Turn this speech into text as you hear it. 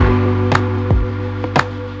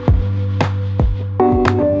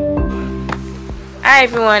Hi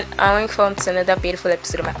everyone, and welcome to another beautiful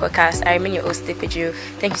episode of my podcast. I remain your host, Tepeju.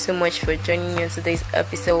 Thank you so much for joining me on today's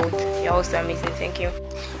episode. You're also amazing, thank you.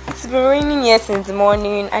 It's been raining here since the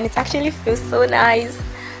morning and it actually feels so nice.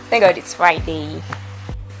 Thank God it's Friday.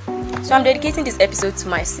 So I'm dedicating this episode to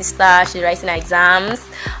my sister. She's writing her exams.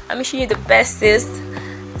 I'm wishing you the bestest.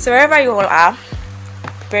 So wherever you all are,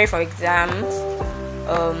 preparing for exams,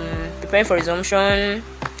 preparing for resumption,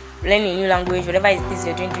 learning a new language, whatever it is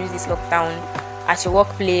you're doing during this lockdown, at your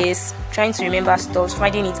workplace, trying to remember stuff,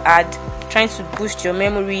 finding it hard, trying to boost your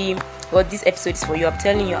memory. Well, this episode is for you. I'm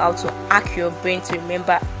telling you how to hack your brain to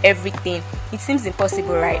remember everything. It seems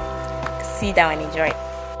impossible, right? Sit down and enjoy.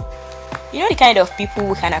 You know the kind of people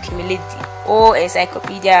who can accumulate the whole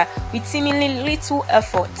encyclopedia with seemingly little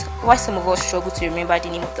effort, while some of us struggle to remember the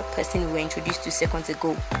name of the person we were introduced to seconds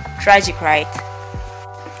ago. Tragic, right?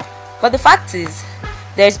 But the fact is,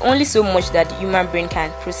 there is only so much that the human brain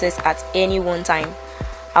can process at any one time.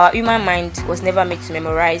 Our human mind was never made to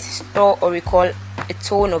memorize, store, or recall a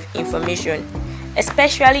ton of information.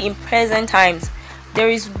 Especially in present times, there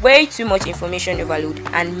is way too much information overload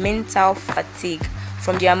and mental fatigue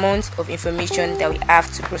from the amount of information that we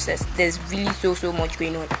have to process. There's really so much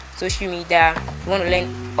going on. Social media, you want to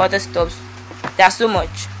learn other stuff, there's so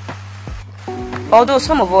much. Although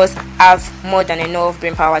some of us have more than enough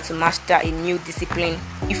brain power to master a new discipline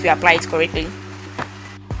if we apply it correctly,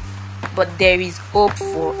 but there is hope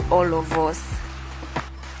for all of us.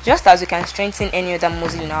 Just as we can strengthen any other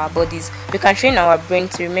muscle in our bodies, we can train our brain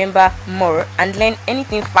to remember more and learn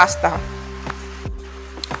anything faster.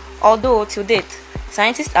 Although to date,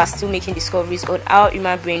 scientists are still making discoveries on how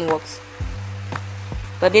human brain works.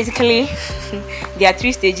 But basically, there are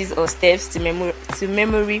 3 stages or steps to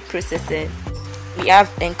memory processing. We have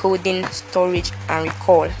encoding, storage, and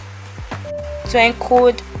recall. To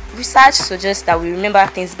encode, research suggests that we remember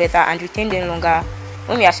things better and retain them longer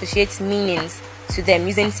when we associate meanings to them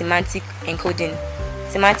using semantic encoding.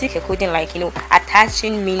 Semantic encoding, like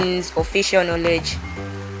attaching meanings or facial knowledge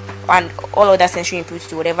and all other sensory inputs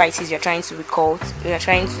to whatever it is you're trying to recall, you're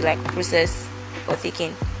trying to process or take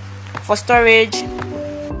in. For storage,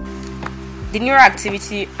 the neural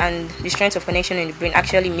activity and the strength of connection in the brain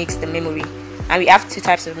actually makes the memory. And we have 2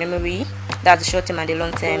 types of memory, that's the short term and the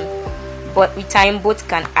long term. But with time, both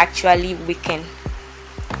can actually weaken.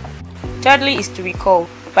 Thirdly is to recall.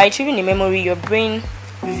 By retrieving the memory, your brain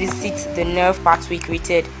revisits the nerve pathway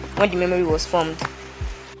created when the memory was formed.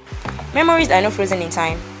 Memories are not frozen in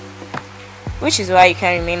time, which is why you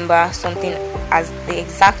can remember something as the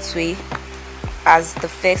exact way as the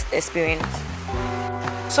first experience.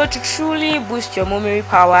 So to truly boost your memory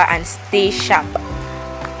power and stay sharp,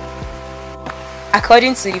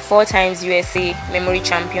 according to the 4 times USA memory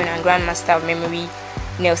champion and grandmaster of memory,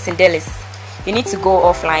 Nelson Dellis, you need to go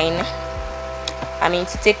offline.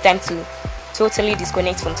 To take time to totally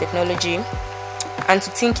disconnect from technology and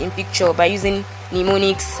to think in picture by using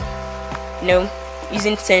mnemonics,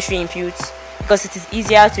 using sensory inputs, because it is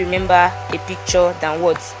easier to remember a picture than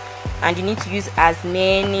words, and you need to use as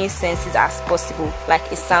many senses as possible,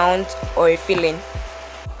 like a sound or a feeling.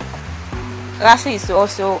 Lastly is to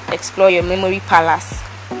also explore your memory palace.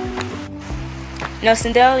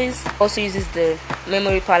 Nelson Dellis also uses the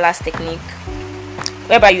memory palace technique,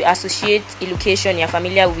 whereby you associate a location you're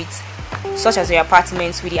familiar with, such as your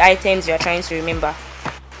apartment, with the items you're trying to remember.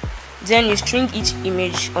 Then you string each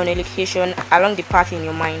image on a location along the path in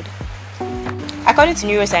your mind. According to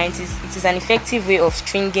neuroscientists, it is an effective way of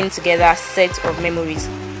stringing together a set of memories.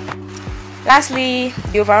 Lastly,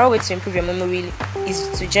 the overall way to improve your memory is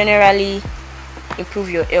to generally improve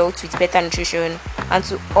your health with better nutrition and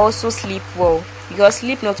to also sleep well, because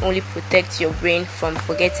sleep not only protects your brain from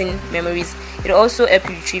forgetting memories, it will also help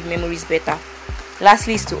you retrieve memories better.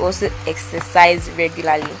 Lastly is to also exercise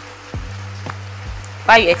regularly.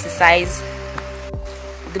 While you exercise,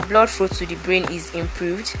 the blood flow to the brain is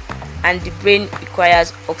improved and the brain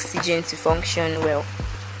requires oxygen to function well.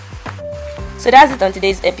 So that's it on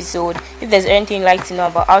today's episode. If there's anything you'd like to know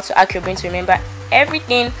about how to hack your brain to remember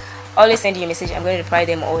everything, always send you a message. I'm going to reply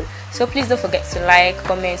them all. So please don't forget to like,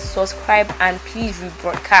 comment, subscribe, and please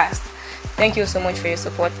rebroadcast. Thank you so much for your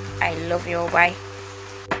support. I love you all. Bye.